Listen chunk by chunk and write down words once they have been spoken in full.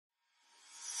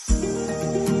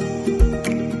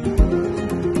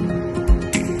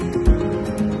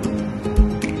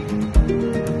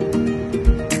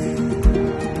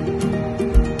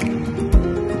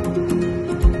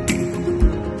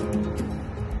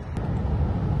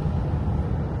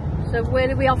So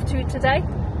where are we off to today?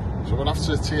 So we're off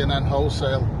to T&N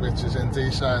Wholesale, which is in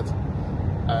Deeside.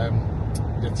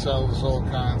 It sells all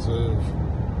kinds of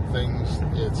things.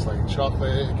 It's like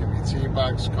chocolate, it can be tea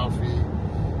bags, coffee,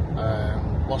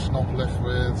 washing up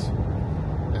liquids,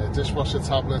 dishwasher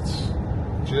tablets,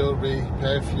 jewellery,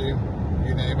 perfume,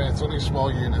 you name it. It's only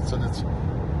small units and it's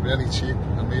really cheap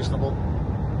and reasonable.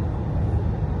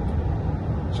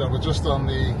 So we're just on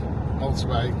the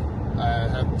motorway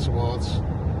heading towards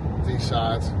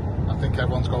Deeside. I think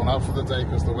everyone's going out for the day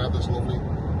because the weather's lovely.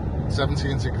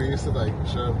 17 degrees today,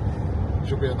 so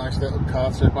should be a nice little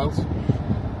car trip out.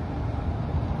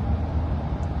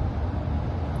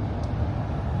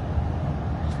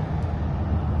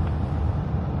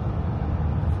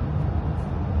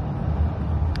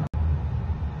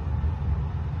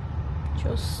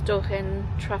 Just stuck in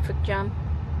traffic jam,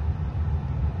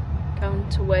 going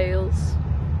to Wales.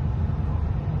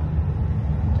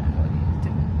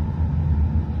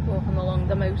 Walking along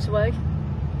the motorway.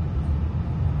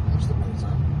 That's the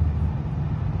motorway.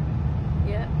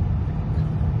 Yeah.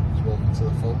 Just walking to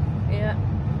the full. Yeah.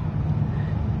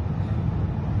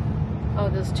 Oh,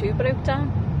 there's two broke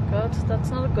down. God, that's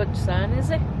not a good sign, is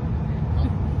it? No.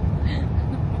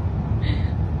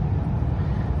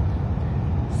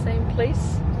 Same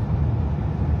place.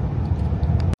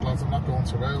 Glad I'm not going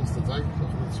to Wales today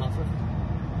because of the traffic.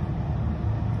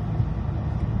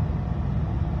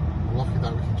 We're lucky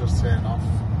that we can just turn off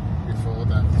before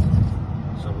then.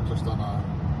 So we're just on our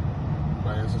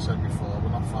way, as I said before, we're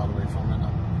not far away from it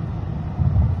now.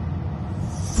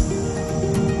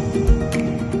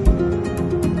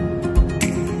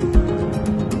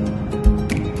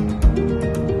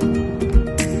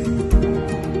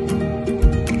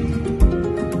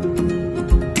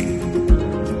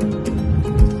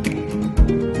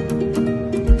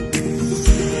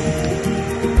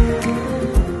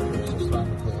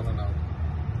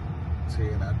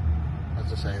 T&N.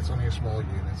 As I say, it's only a small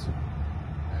unit,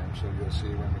 so you'll see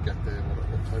when we get there what it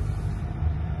looks like.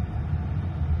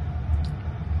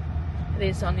 It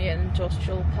is on the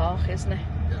industrial park, isn't it?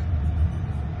 Yeah.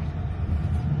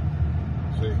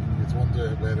 So you'd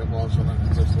wonder where it was on an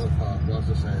industrial park, but as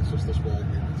I say, it's just a small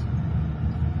unit.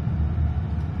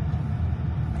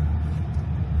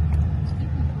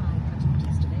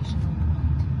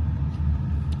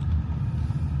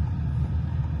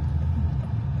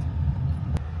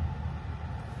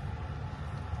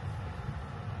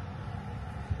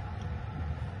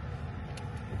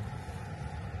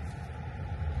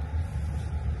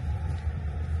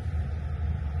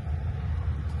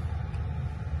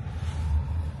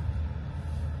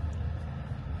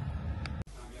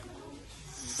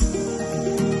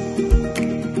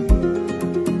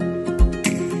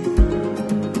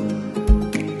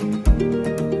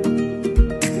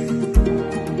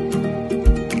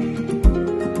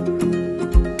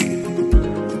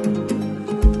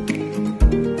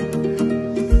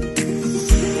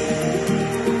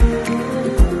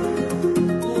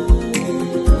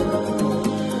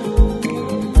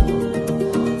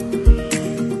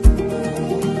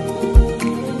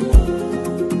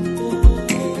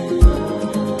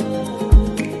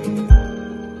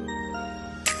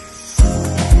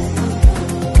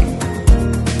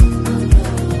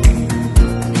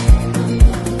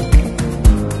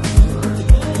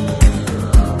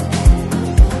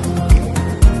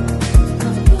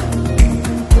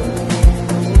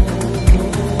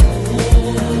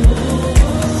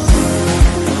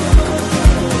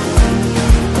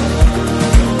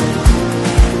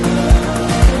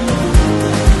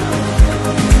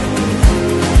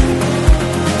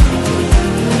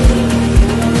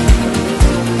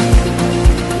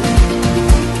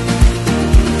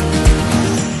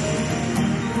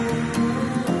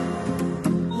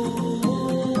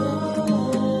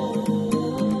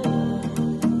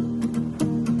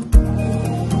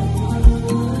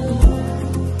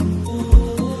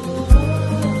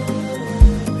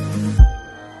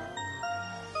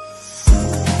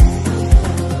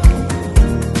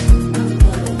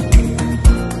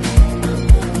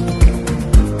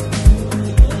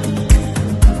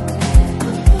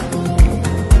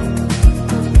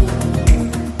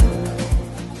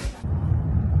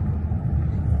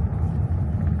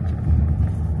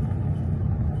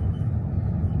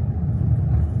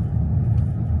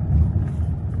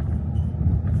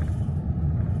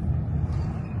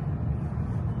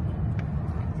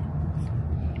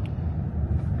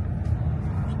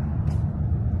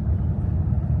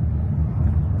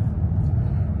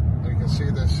 See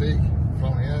the sea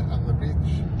from here and the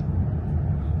beach.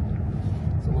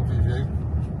 It's a lovely view.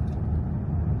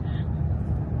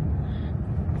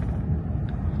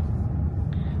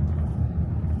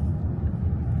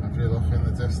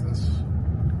 distance.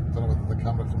 Don't know whether the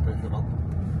camera can pick it up.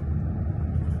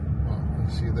 But you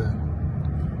see the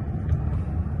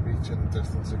beach in the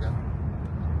distance again.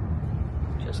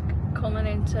 Just coming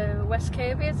into West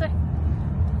Kirby, is it?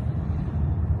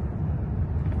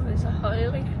 Or is it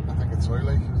Hoylake? I think it's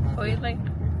Hoylake, isn't it? Hoylake.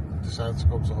 Decided to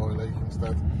go to Hoylake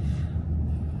instead.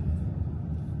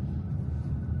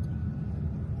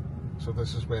 So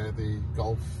this is where the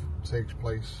golf takes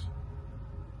place.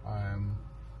 I'm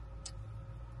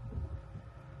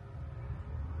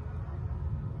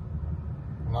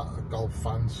not a golf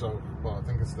fan, but I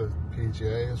think it's the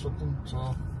PGA or something.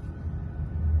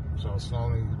 So it's not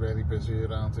only really busy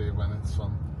around here when it's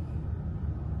on.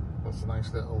 That's a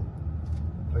nice little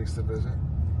place to visit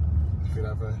if you're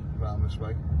ever around this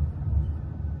way.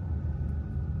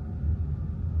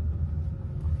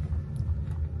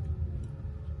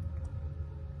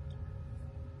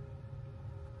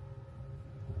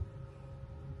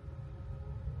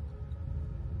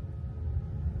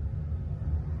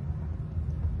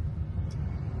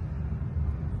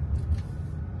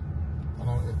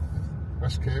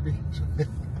 West Kirby.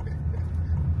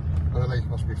 Hoylake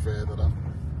must be further on.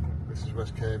 This is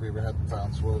West Kirby. We're heading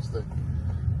down towards the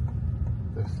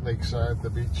lakeside,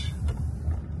 the beach.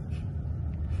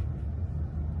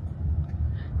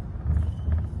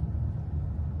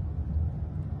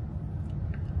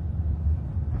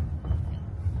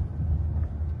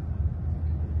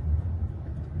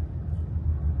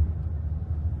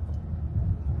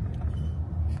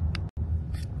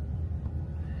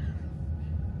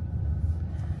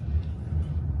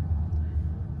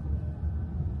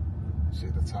 See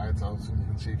the tide's out and you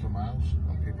can see for miles,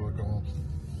 and people are going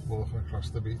walking across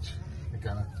the beach.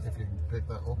 Again, if you can pick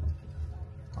that up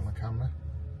on the camera.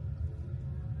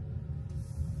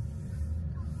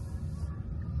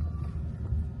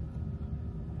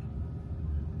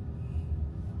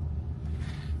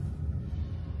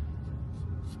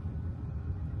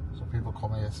 So people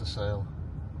come here to sail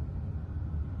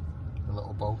the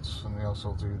little boats, and they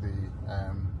also do the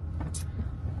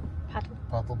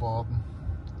paddle boarding.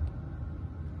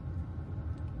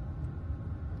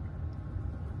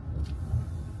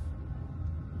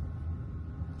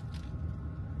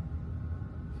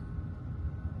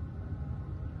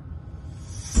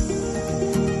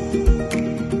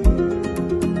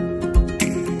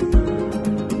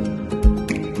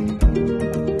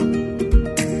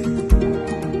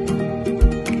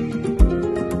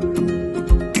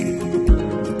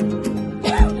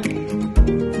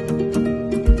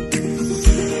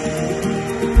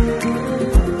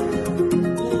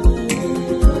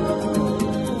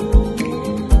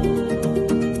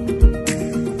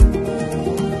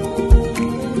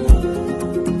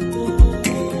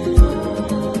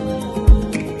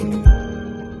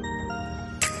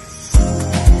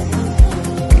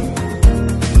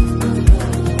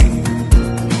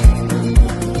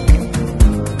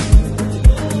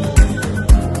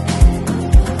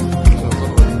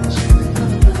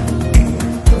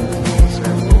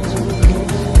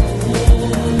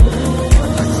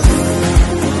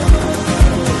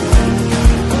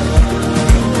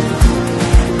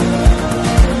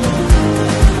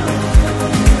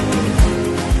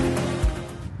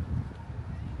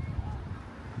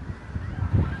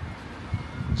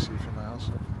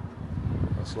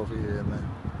 It's lovely here and there.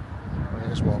 I mean,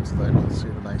 it's warm today, but it's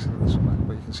even nicer in the summer.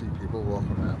 But you can see people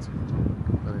walking around.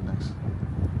 Very nice.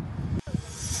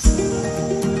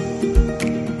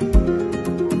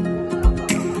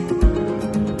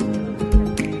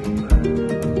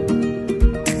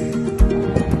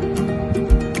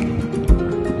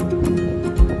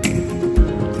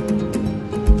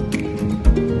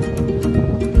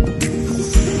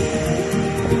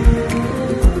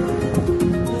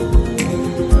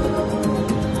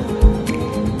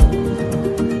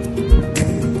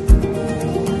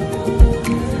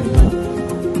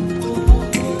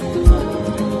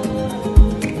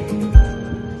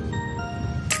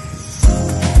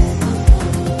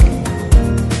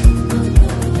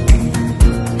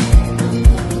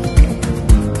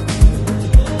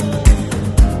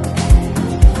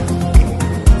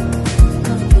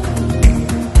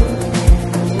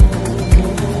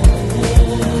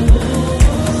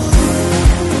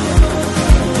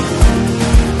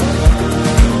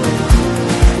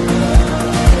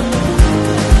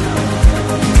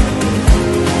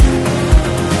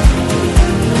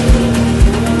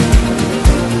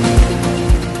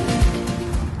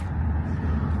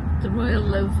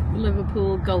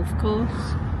 Liverpool golf course,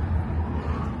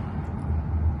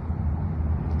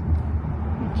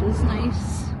 which is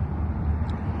nice.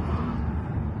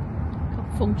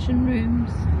 Got function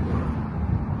rooms.